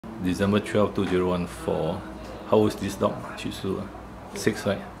December 12, 2014. How old is this dog? Shih Tzu? 6,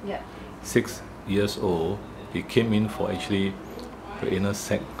 right? Yeah. 6 years old. He came in for actually the inner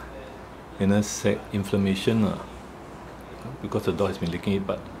sac inflammation because the dog has been licking it,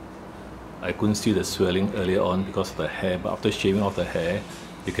 but I couldn't see the swelling earlier on because of the hair. But after shaving off the hair,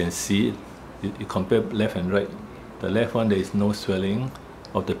 you can see it. You compare left and right. The left one, there is no swelling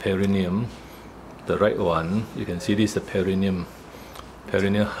of the perineum. The right one, you can see this is the perineum.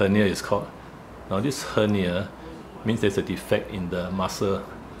 Perineal hernia is called. Now this hernia means there's a defect in the muscle,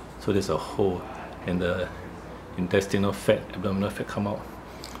 so there's a hole, and the intestinal fat, abdominal fat come out.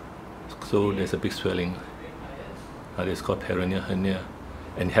 So there's a big swelling. It's called perineal hernia,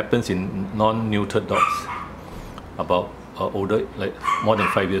 and it happens in non-neutered dogs, about older, like more than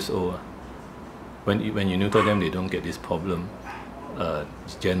 5 years old. When you neuter them, they don't get this problem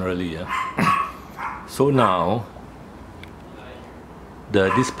generally. So now,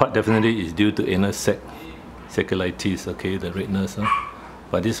 this part definitely is due to anal sac sacculitis, okay, the redness.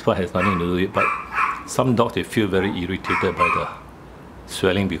 But this part has nothing to do with it. But some dogs, they feel very irritated by the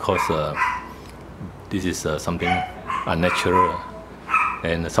swelling because this is something unnatural,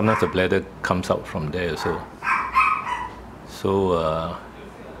 and sometimes the bladder comes out from there. So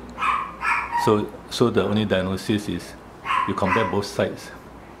the only diagnosis is you compare both sides,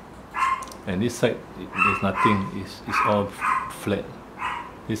 and this side there's nothing, it's all flat.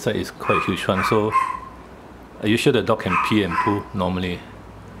 This side is quite a huge one. So are you sure the dog can pee and poo normally?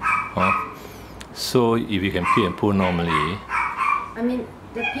 So if you can pee and poo normally, I mean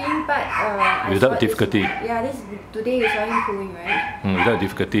the peeing part without difficulty. Today you saw him pooing, right? Without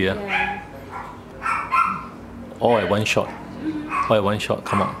difficulty, yeah. All at one shot. All at one shot,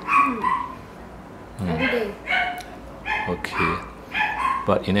 come on. Every day. Okay.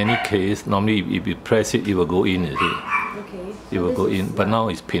 But in any case, normally if you press it, it will go in, is it? Okay. It will go in, but now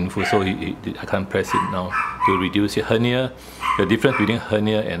it's painful, so I can't press it now to reduce it. Hernia, the difference between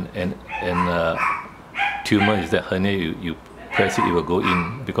hernia and tumor is that hernia, you press it, it will go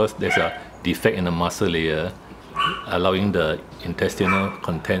in because there's a defect in the muscle layer, allowing the intestinal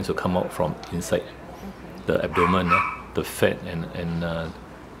contents to come out from inside the abdomen, the fat and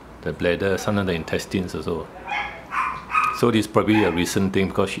the bladder, sometimes the intestines also. So this is probably a recent thing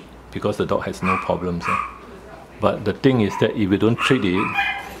because the dog has no problems. But the thing is that if you don't treat it,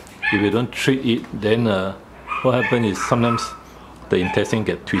 then what happens is sometimes the intestine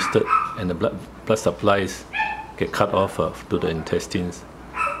get twisted and the blood supplies get cut off to the intestines.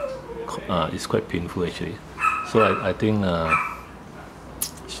 It's quite painful actually. So I think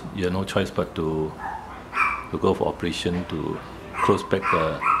you have no choice but to go for operation to close back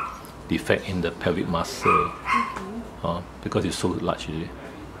the defect in the pelvic muscle, because it's so large.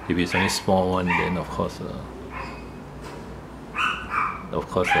 If it's only small one, then of course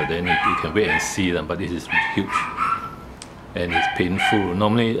then you can wait and see them. But this is huge and it's painful.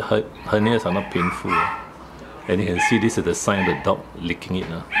 Normally hernias are not painful, and you can see this is the sign of the dog licking it.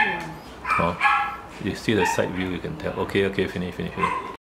 You see the side view, you can tell. Okay, finish.